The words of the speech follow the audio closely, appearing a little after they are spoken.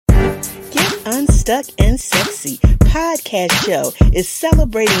Unstuck and Sexy podcast show is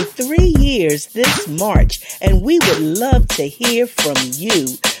celebrating 3 years this March, and we would love to hear from you.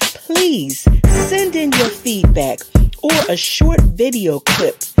 Please send in your feedback or a short video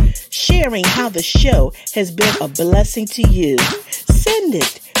clip sharing how the show has been a blessing to you. Send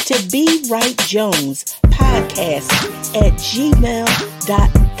it to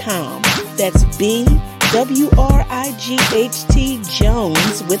bwrightjones@gmail.com. That's BWRIGHT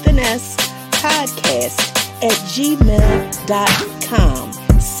Jones with an S podcast@gmail.com.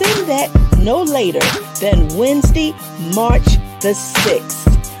 Send that no later than Wednesday, March the 6th.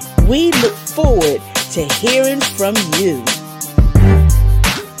 We look forward to hearing from you.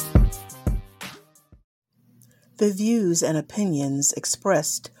 The views and opinions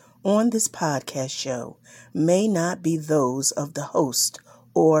expressed on this podcast show may not be those of the host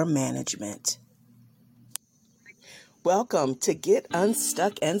or management. Welcome to Get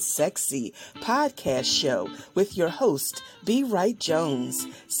Unstuck and Sexy podcast show with your host, B. Wright Jones.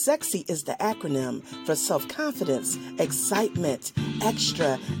 Sexy is the acronym for self-confidence, excitement,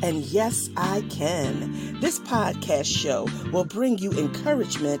 extra, and yes, I can. This podcast show will bring you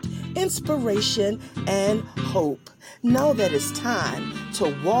encouragement, inspiration, and hope. Know that it's time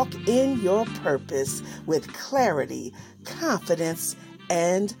to walk in your purpose with clarity, confidence,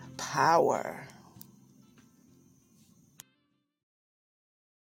 and power.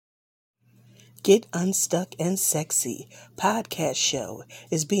 Get Unstuck and Sexy podcast show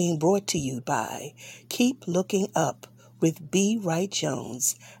is being brought to you by Keep Looking Up with B. Wright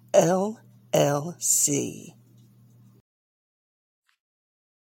Jones, LLC.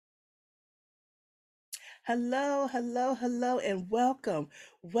 Hello, and welcome.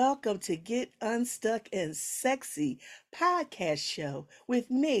 Welcome to Get Unstuck and Sexy podcast show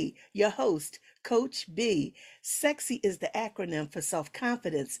with me, your host, Coach B. Sexy is the acronym for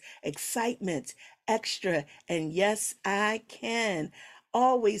self-confidence, excitement, extra, and yes, I can.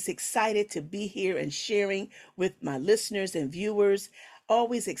 Always excited to be here and sharing with my listeners and viewers.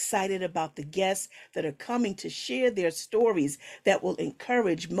 Always excited about the guests that are coming to share their stories that will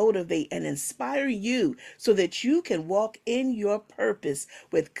encourage, motivate, and inspire you so that you can walk in your purpose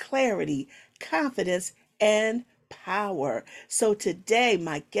with clarity, confidence, and power. So today,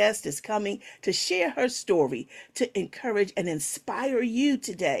 my guest is coming to share her story to encourage and inspire you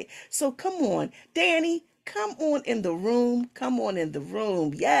today. So come on, Danny. Come on in the room. Come on in the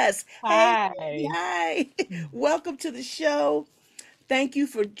room. Yes. Hey, Danny. Hi. Hi. Welcome to the show. Thank you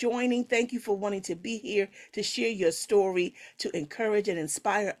for joining. Thank you for wanting to be here to share your story, to encourage and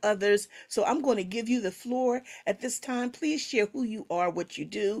inspire others. So I'm going to give you the floor at this time. Please share who you are, what you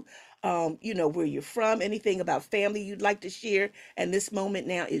do, where you're from, anything about family you'd like to share. And this moment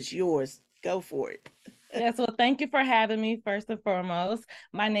now is yours. Go for it. Yes, well, thank you for having me, first and foremost.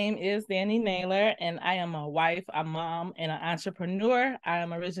 My name is Danny Naylor, and I am a wife, a mom, and an entrepreneur. I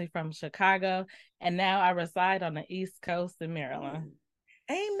am originally from Chicago, and now I reside on the East Coast in Maryland.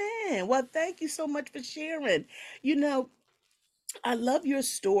 Amen. Well, thank you so much for sharing. I love your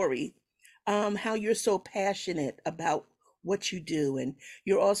story, how you're so passionate about what you do, and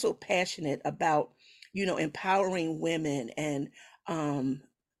you're also passionate about, empowering women and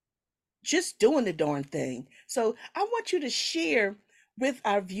just doing the darn thing. So I want you to share with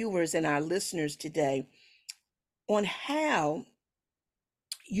our viewers and our listeners today on how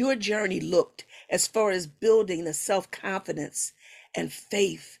your journey looked as far as building the self-confidence and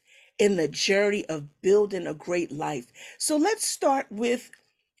faith in the journey of building a great life. So let's start with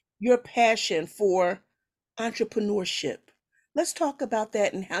your passion for entrepreneurship. Let's talk about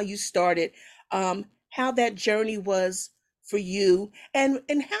that and how you started, how that journey was for you, and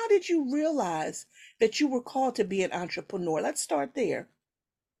how did you realize that you were called to be an entrepreneur? Let's start there.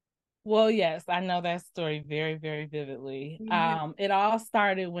 Well, yes, I know that story very, very vividly. Yeah. It all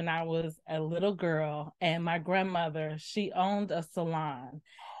started when I was a little girl, and my grandmother, she owned a salon.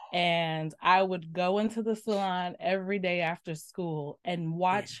 And I would go into the salon every day after school and Yeah.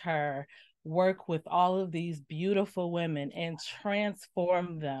 watch her work with all of these beautiful women and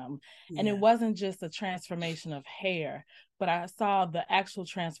transform them. And it Yeah. wasn't just a transformation of hair, but I saw the actual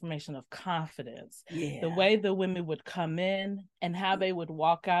transformation of confidence. The Yeah. way the women would come in and how they would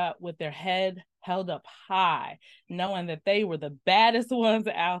walk out with their head held up high, knowing that they were the baddest ones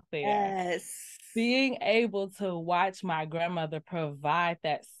out there. Yes. Being able to watch my grandmother provide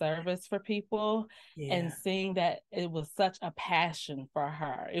that service for people and Yeah. seeing that it was such a passion for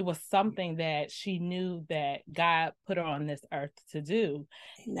her. It was something that she knew that God put her on this earth to do.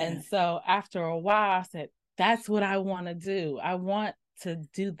 Amen. And so after a while, I said, that's what I want to do. I want to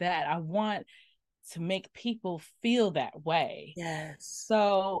do that. I want to make people feel that way. Yes.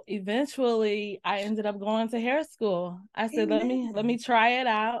 So eventually I ended up going to hair school. I said, let me Amen. try it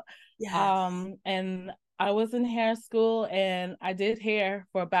out. Yes. And I was in hair school and I did hair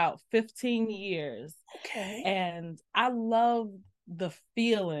for about 15 years. Okay. And I love the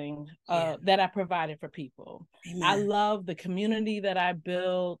feeling Yeah. that I provided for people. I Amen. love the community that I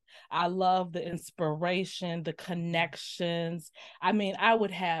built. I love the inspiration, the connections. I mean, I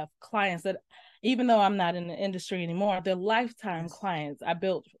would have clients that, even though I'm not in the industry anymore, they're lifetime Yes. clients. I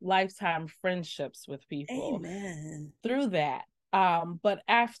built lifetime friendships with people Amen. through that. But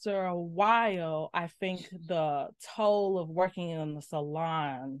after a while, I think the toll of working in the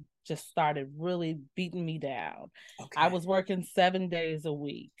salon just started really beating me down. I Okay. was working 7 days a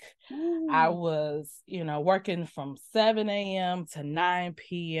week. I Ooh. was, working from 7 a.m. to 9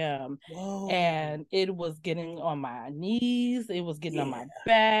 p.m. Whoa. And it was getting on my knees. It was getting on Yeah. my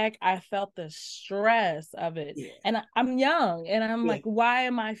back. I felt the stress of it. Yeah. And I'm young and I'm Yeah. like, why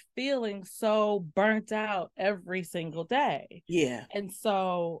am I feeling so burnt out every single day? Yeah. And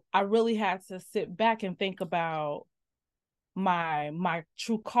so I really had to sit back and think about my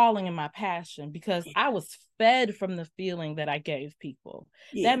true calling and my passion, because Yeah. I was fed from the feeling that I gave people.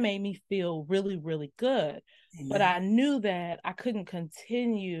 Yeah. That made me feel really, really good. But Amen. I knew that I couldn't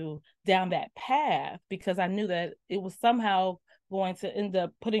continue down that path because I knew that it was somehow going to end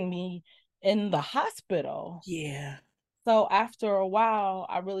up putting me in the hospital. Yeah. So after a while,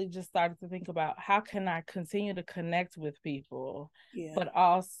 I really just started to think about how can I continue to connect with people, Yeah. but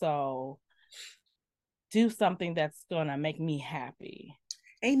also do something that's going to make me happy.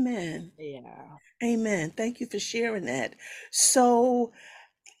 Amen. Yeah. Amen. Thank you for sharing that. So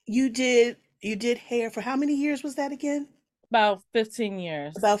you did hair for how many years was that again? About 15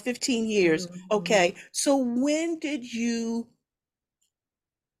 years. About 15 years. Mm-hmm. Okay. So when did you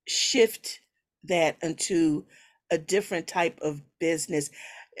shift that into a different type of business?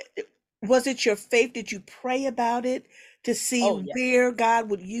 Was it your faith? Did you pray about it to see Oh, yeah. where God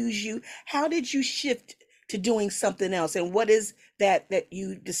would use you? How did you shift to doing something else? And what is that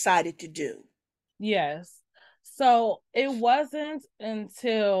you decided to do? Yes. So it wasn't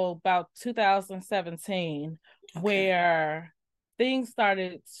until about 2017 Okay. where things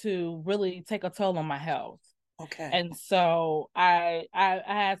started to really take a toll on my health. Okay. And so I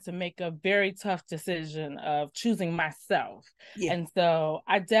had to make a very tough decision of choosing myself. Yeah. And so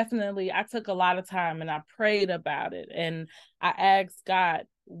I took a lot of time and I prayed about it and I asked God,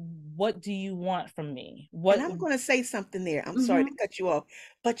 what do you want from me? And What I'm going to say something there. I'm sorry to Mhm. cut you off,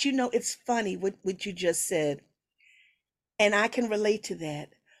 but it's funny what you just said. And I can relate to that.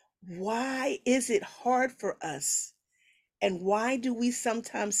 Why is it hard for us? And why do we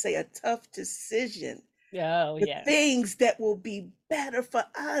sometimes say a tough decision? Oh, The yes. things that will be better for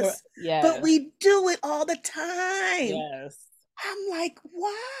us, but Yes. we do it all the time. Yes. I'm like,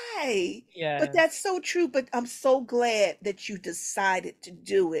 why? But Yes. that's so true. But I'm so glad that you decided to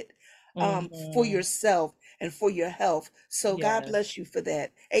do it for Hmm. yourself and for your health. So God Yes. bless you for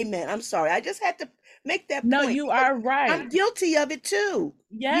that. Amen. I'm sorry. I just had to make that No, point you because are I'm right. guilty of it too.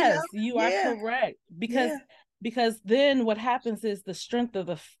 You know? Yes, you are Yeah. correct. Yeah. Because then what happens is the strength of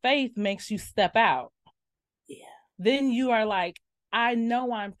the faith makes you step out. Yeah. Then you are like, I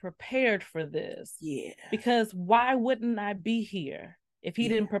know I'm prepared for this. Yeah. Because why wouldn't I be here if he Yeah.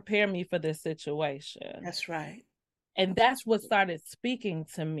 didn't prepare me for this situation? That's right. And that's what started speaking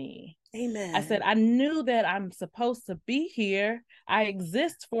to me. I said, Amen. I knew that I'm supposed to be here. I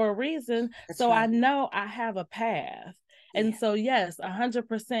exist for a reason. That's So I right. know I have a path. Yeah. And so, yes,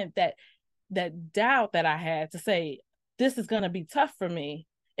 100% that doubt that I had to say, this is going to be tough for me.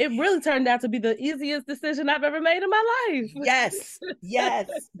 It Yeah. really turned out to be the easiest decision I've ever made in my life. Yes. Yes.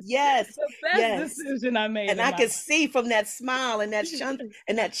 Yes. The best Yes. decision I made And in I my can life. see from that smile and that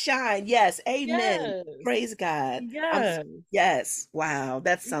shine. Yes. Amen. Yes. Praise God. Yes. Yes. Wow.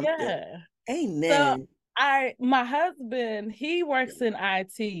 That's something. Yeah. So Amen. my husband, he works in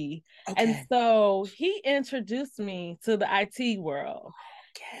IT. And Okay. so he introduced me to the IT world.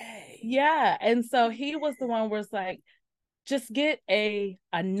 Okay. Yeah. And so he was the one where it's like, just get a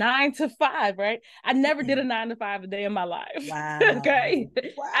 9 to 5, right? I never Yeah. did a 9 to 5 a day in my life. Wow. Okay.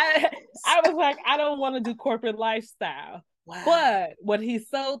 Wow. I was like, I don't want to do corporate lifestyle. Wow. But what he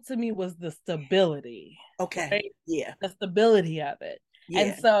sold to me was the stability, Okay. right? Yeah. The stability of it. And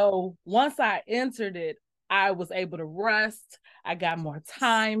Yeah. so once I entered it, I was able to rest. I got more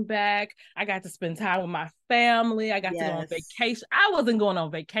time back. I got to spend time with my family. I got to go on Yes. vacation. I wasn't going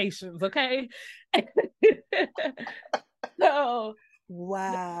on vacations, okay? So So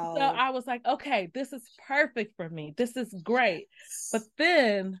Wow. I was like, okay, this is perfect for me. This is great. But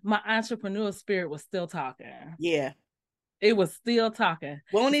then my entrepreneurial spirit was still talking. Yeah. It was still talking.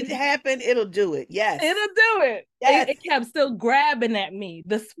 Won't it happen? It'll do it. Yes. It'll do it. Yes. It kept still grabbing at me.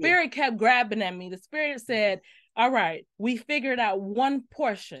 The Yeah. spirit kept grabbing at me. The spirit said, all right, we figured out one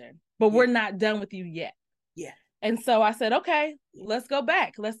portion, but Yeah. we're not done with you yet. Yeah. And so I said, okay, let's go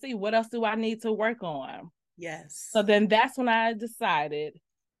back. Let's see, what else do I need to work on? Yes. So then that's when I decided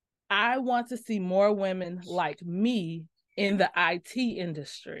I want to see more women like me in the IT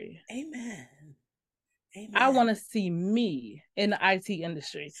industry. Amen. Amen. I want to see me in the IT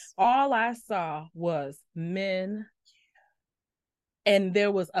industry. All I saw was men, and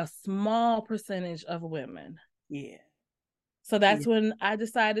there was a small percentage of women. Yeah. So that's when I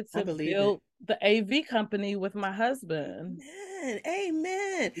decided to build it. the AV company with my husband. Amen.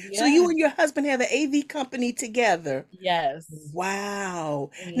 Amen. Yeah. So you and your husband have an AV company together. Yes.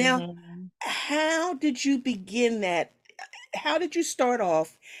 Wow. Now, how did you begin that? How did you start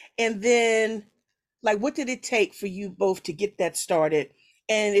off? And then, like, what did it take for you both to get that started?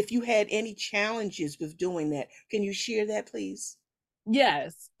 And if you had any challenges with doing that, can you share that, please?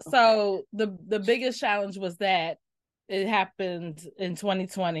 Yes. Okay. So the biggest challenge was that it happened in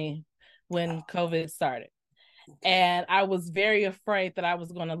 2020 when COVID started. Okay. And I was very afraid that I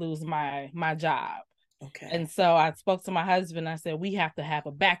was going to lose my job. Okay. And so I spoke to my husband. I said, we have to have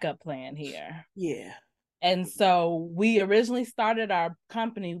a backup plan here. Yeah. And so we originally started our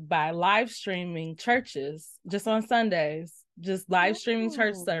company by live streaming churches just on Sundays, just live streaming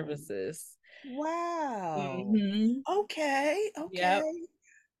church services. Wow. Okay. Yep.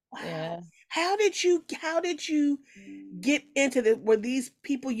 Wow. Yeah. How did you get into the, were these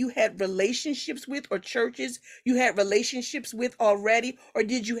people you had relationships with, or churches you had relationships with already, or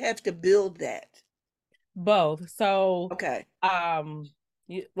did you have to build that? Both. So okay.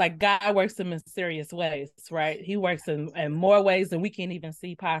 Like God works in mysterious ways, right? He works in more ways than we can even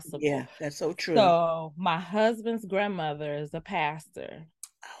see possible. Yeah, that's so true. So my husband's grandmother is a pastor.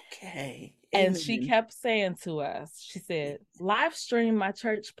 Okay. And she kept saying to us, she said, live stream my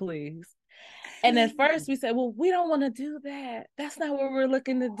church, please. And at first we said, well, we don't want to do that. That's not what we're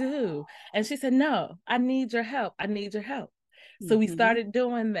looking to do. And she said, no, I need your help. I need your help. So we started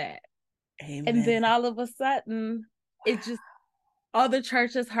doing that. Amen. And then all of a sudden, it just, other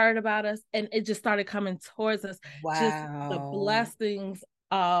churches heard about us, and it just started coming towards us. Wow. Just the blessings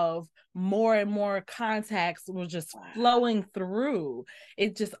of more and more contacts were just flowing through.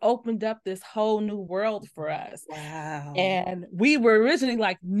 It just opened up this whole new world for us. Wow. And we were originally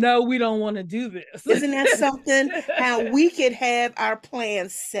like, no, we don't want to do this. Isn't that something? How we could have our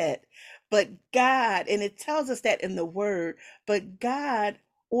plans set, but God, and it tells us that in the word, but God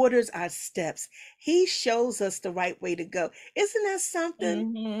orders our steps. He shows us the right way to go. Isn't that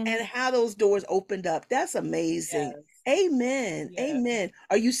something? And how those doors opened up. That's amazing. Yes. Amen. Yes. Amen.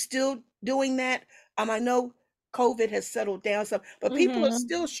 Are you still doing that? I know COVID has settled down some, but people are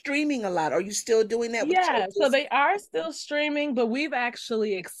still streaming a lot. Are you still doing that? Yeah, so they are still streaming, but we've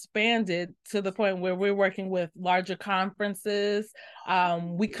actually expanded to the point where we're working with larger conferences.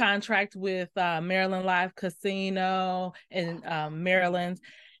 We contract with Maryland Live Casino in Maryland.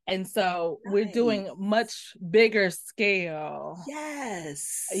 And so we're doing much bigger scale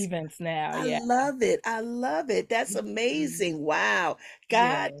events now. I love it. I love it. That's amazing. Wow.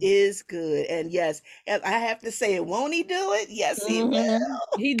 God is good. And yes, I have to say it. Won't he do it? Yes, he will.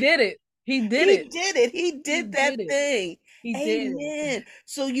 He did it. He did it. He did that thing. He Amen.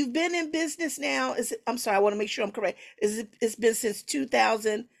 So you've been in business now. I'm sorry, I want to make sure I'm correct. It's been since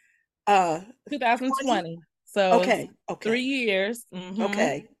 2020. So okay. 3 years.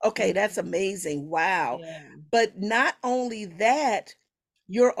 Okay, that's amazing. Wow. Yeah. But not only that,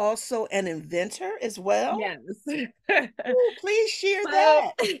 you're also an inventor as well. Yes. Ooh, please share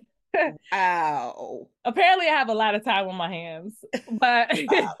that. Wow. Apparently I have a lot of time on my hands, but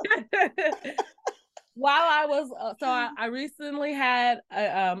while I was I recently had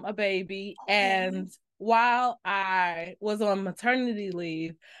a baby, and while I was on maternity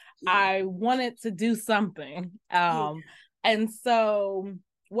leave, I wanted to do something. And so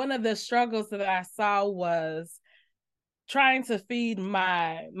one of the struggles that I saw was trying to feed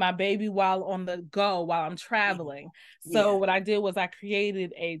my baby while on the go, while I'm traveling. So what I did was I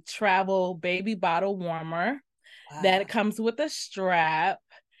created a travel baby bottle warmer that comes with a strap.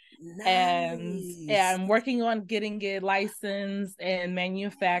 Nice. And I'm working on getting it licensed and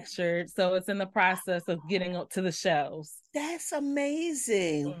manufactured. So it's in the process of getting up to the shelves. That's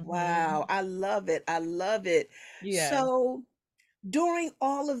amazing. Wow. I love it. I love it. Yeah. So During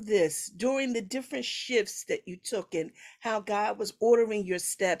all of this, during the different shifts that you took and how God was ordering your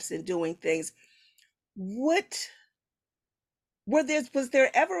steps and doing things, what was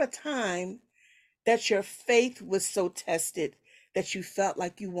there ever a time that your faith was so tested that you felt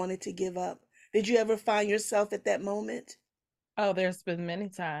like you wanted to give up? Did you ever find yourself at that moment? Oh, there's been many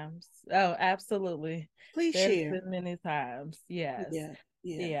times. Oh, absolutely. Please There's share. been many times. Yes. Yeah,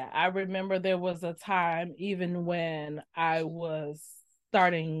 yeah. Yeah. I remember there was a time, even when I was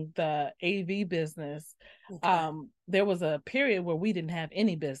starting the AV business, Okay. there was a period where we didn't have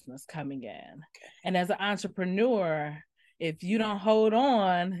any business coming in. Okay. And as an entrepreneur, if you Yeah. don't hold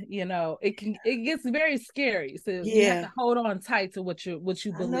on, it gets very scary. So you have Yeah. to hold on tight to what you I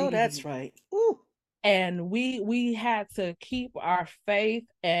know believe that's in. right. Ooh. And we had to keep our faith,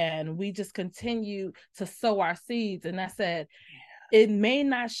 and we just continue to sow our seeds. And I said, it may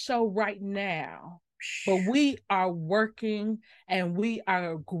not show right now, but we are working and we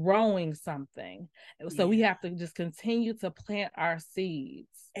are growing something. So Yeah. we have to just continue to plant our seeds.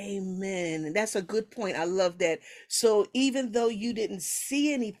 Amen. And that's a good point. I love that. So even though you didn't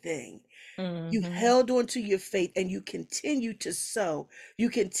see anything, you Mm-hmm. held on to your faith and you continue to sow. You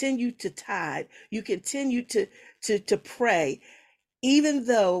continue to tithe. You continue to pray, even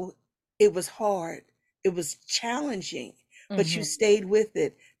though it was hard, it was challenging, but you Mm-hmm. stayed with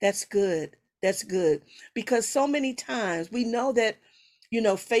it. That's good. That's good. Because so many times we know that,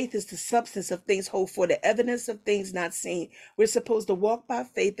 faith is the substance of things hoped for, the evidence of things not seen. We're supposed to walk by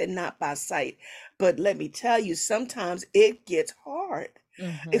faith and not by sight. But let me tell you, sometimes it gets hard,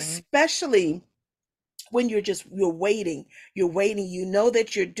 Mm-hmm. especially when you're waiting, you know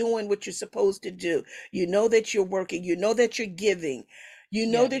that you're doing what you're supposed to do, you know that you're working, you know that you're giving, you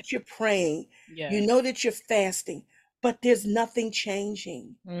know Yes. that you're praying, you Yes. know that you're fasting, but there's nothing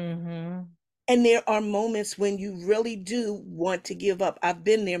changing. Mm-hmm. And there are moments when you really do want to give up. I've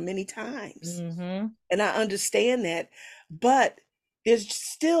been there many times Mm-hmm. and I understand that, but there's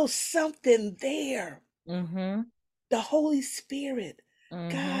still something there. Mm-hmm. The Holy Spirit,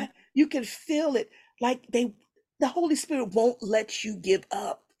 Mm-hmm. God, you can feel it. Like the Holy Spirit won't let you give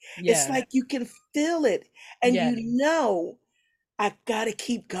up. It's Yes. like you can feel it and Yes. you know, I gotta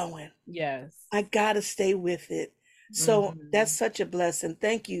keep going. Yes. I gotta stay with it. So that's Mm-hmm. such a blessing.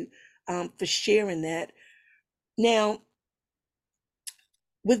 Thank you for sharing that. Now,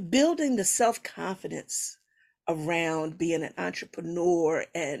 with building the self confidence around being an entrepreneur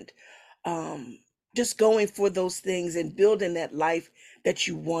and um, just going for those things and building that life that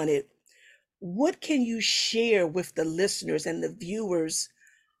you wanted, what can you share with the listeners and the viewers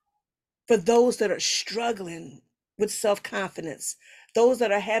for those that are struggling with self confidence, those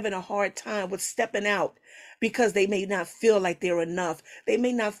that are having a hard time with stepping out because they may not feel like they're enough, they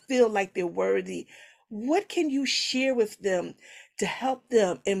may not feel like they're worthy? What can you share with them to help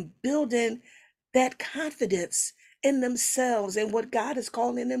them in building that confidence in themselves and what God is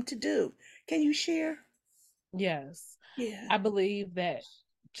calling them to do? Can you share? Yes. Yeah. I believe that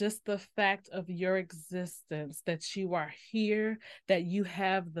just the fact of your existence, that you are here, that you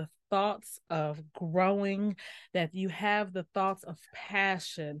have the thoughts of growing, that you have the thoughts of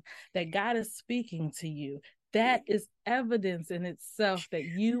passion, that God is speaking to you. That is evidence in itself that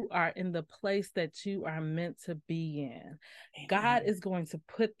you are in the place that you are meant to be in. God Amen. is going to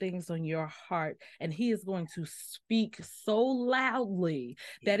put things on your heart, and He is going to speak so loudly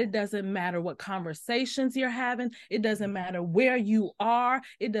that Yeah. it doesn't matter what conversations you're having, it doesn't matter where you are,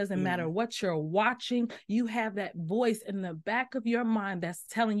 it doesn't Yeah. matter what you're watching. You have that voice in the back of your mind that's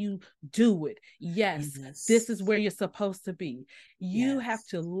telling you, do it. Yes, this Yes. is where you're supposed to be. You have Yes.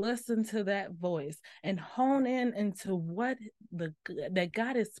 to listen to that voice and hone in into what that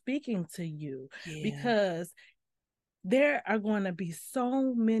God is speaking to you, Yeah. because there are going to be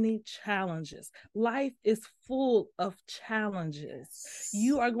so many challenges. Life is full of challenges.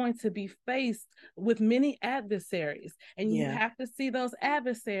 You Yes. are going to be faced with many adversaries, and you Yeah. have to see those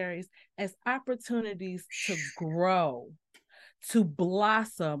adversaries as opportunities to grow, to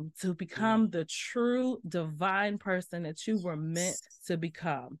blossom, to Yeah. become the true divine person that you were meant Yes. to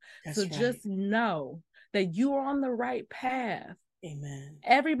become. So That's right. just know that you are on the right path. Amen.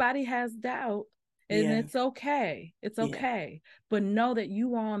 Everybody has doubt, and Yeah. it's okay. It's Yeah. okay. But know that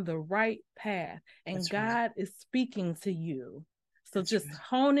you are on the right path and That's right. God is speaking to you. So That's just right.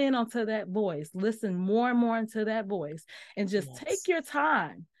 hone in onto that voice, listen more and more into that voice, and just take Yes. your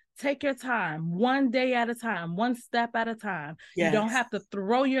time. Take your time, one day at a time, one step at a time. You don't Yes. have to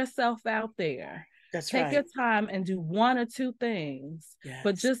throw yourself out there. That's Take right. your time and do one or two things,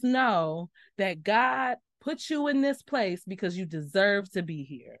 but Yes. just know that God put you in this place because you deserve to be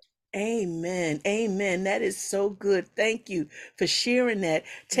here. Amen. Amen. That is so good. Thank you for sharing that.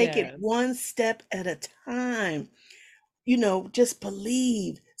 Take it Yes. one step at a time. Just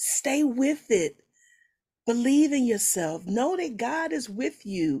believe, stay with it. Believe in yourself. Know that God is with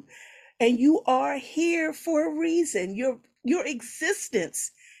you and you are here for a reason. Your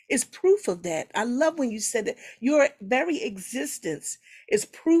existence is proof of that. I love when you said that. Your very existence is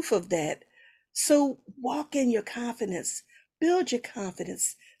proof of that. So walk in your confidence. Build your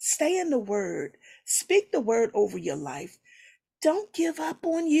confidence. Stay in the word. Speak the word over your life. Don't give up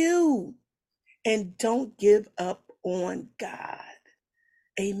on you and don't give up on God.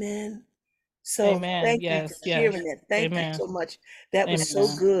 Amen. So Amen. thank you for Yes, yes. sharing that. Thank you Amen. so much. That was so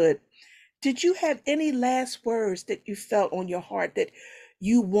Amen. good. Did you have any last words that you felt on your heart that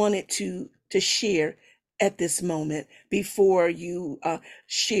you wanted to share at this moment before you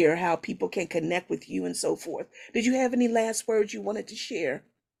share how people can connect with you and so forth? Did you have any last words you wanted to share?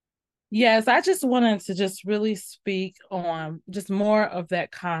 Yes, I just wanted to just really speak on just more of that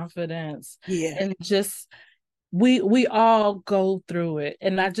confidence Yeah, and just we all go through it.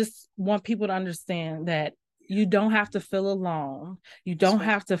 And I just want people to understand that you don't have to feel alone. You that's don't right.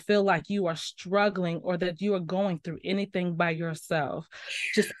 have to feel like you are struggling or that you are going through anything by yourself.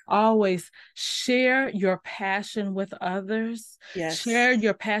 Just always share your passion with others. Yes. Share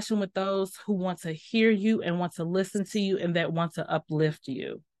your passion with those who want to hear you and want to listen to you and that want to uplift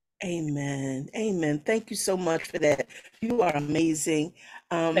you. Amen. Amen. Thank you so much for that. You are amazing.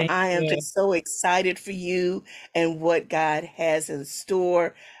 Thank I am you. just so excited for you and what God has in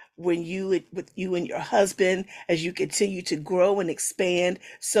store when with you and your husband as you continue to grow and expand.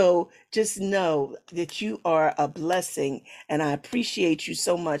 So just know that you are a blessing, and I appreciate you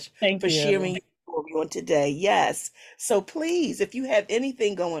so much Thank for sharing you. your story on today. Yes. So please, if you have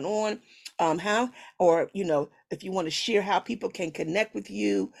anything going on, how or if you want to share how people can connect with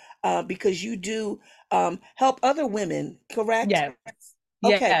you because you do help other women, correct? Yes.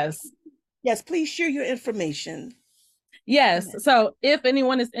 Okay. Yes. Yes, please share your information. Yes. Amen. So if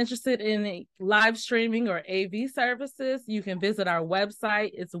anyone is interested in live streaming or AV services, you can visit our website.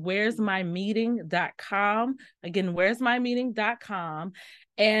 It's where'smymeeting.com. Again, where'smymeeting.com.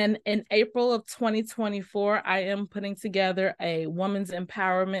 And in April of 2024, I am putting together a Women's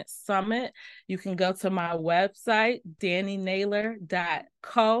Empowerment Summit. You can go to my website,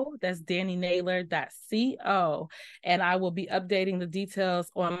 DannyNaylor.co. That's DannyNaylor.co. And I will be updating the details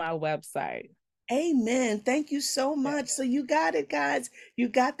on my website. Amen. Thank you so Yeah. much. So you got it, guys. You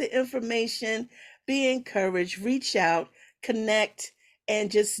got the information. Be encouraged, reach out, connect,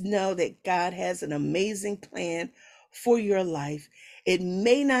 and just know that God has an amazing plan for your life. It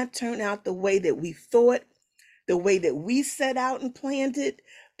may not turn out the way that we thought, the way that we set out and planned it,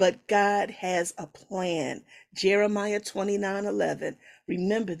 but God has a plan. Jeremiah 29:11.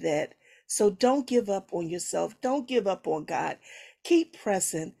 Remember that. So don't give up on yourself. Don't give up on God. Keep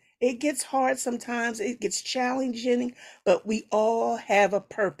pressing. It gets hard sometimes, it gets challenging, but we all have a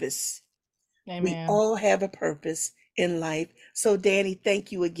purpose. We Amen. all have a purpose in life. So, Danny,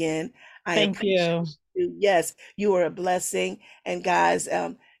 thank you again. I Thank appreciate you. you. Yes, you are a blessing. And guys,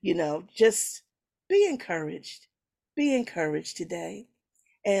 just be encouraged. Be encouraged today.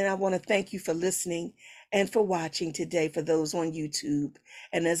 And I want to thank you for listening and for watching today for those on YouTube.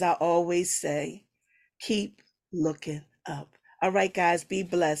 And as I always say, keep looking up. All right, guys, be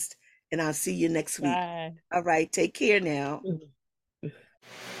blessed. And I'll see you next week. Bye. All right, take care now.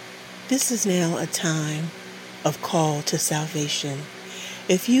 This is now a time of call to salvation.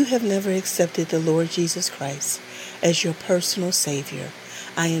 If you have never accepted the Lord Jesus Christ as your personal Savior,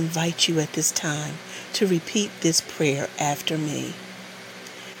 I invite you at this time to repeat this prayer after me.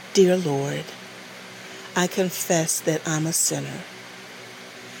 Dear Lord, I confess that I'm a sinner.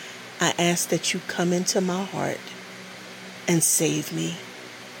 I ask that you come into my heart and save me.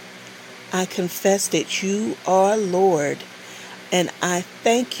 I confess that you are Lord, and I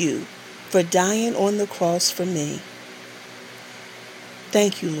thank you for dying on the cross for me.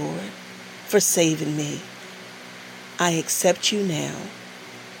 Thank you, Lord, for saving me. I accept you now.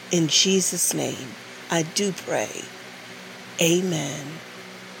 In Jesus' name, I do pray. Amen.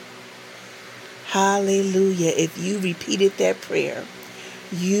 Hallelujah. If you repeated that prayer,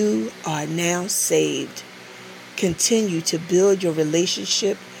 you are now saved. Continue to build your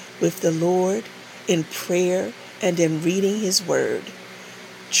relationship with the Lord in prayer and in reading His Word.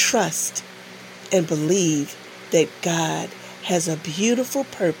 Trust and believe that God has a beautiful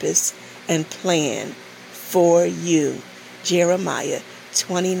purpose and plan for you. Jeremiah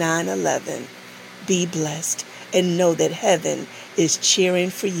 29:11. Be blessed and know that heaven is cheering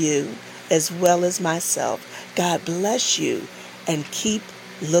for you as well as myself. God bless you and keep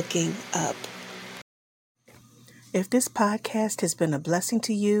looking up. If this podcast has been a blessing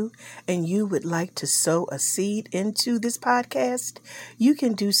to you and you would like to sow a seed into this podcast, you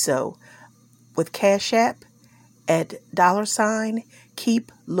can do so with Cash App at $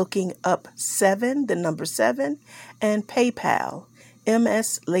 keep looking up 7, the number 7, and PayPal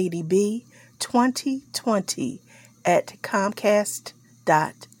msLadyB2020 at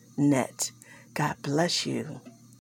comcast.net. God bless you.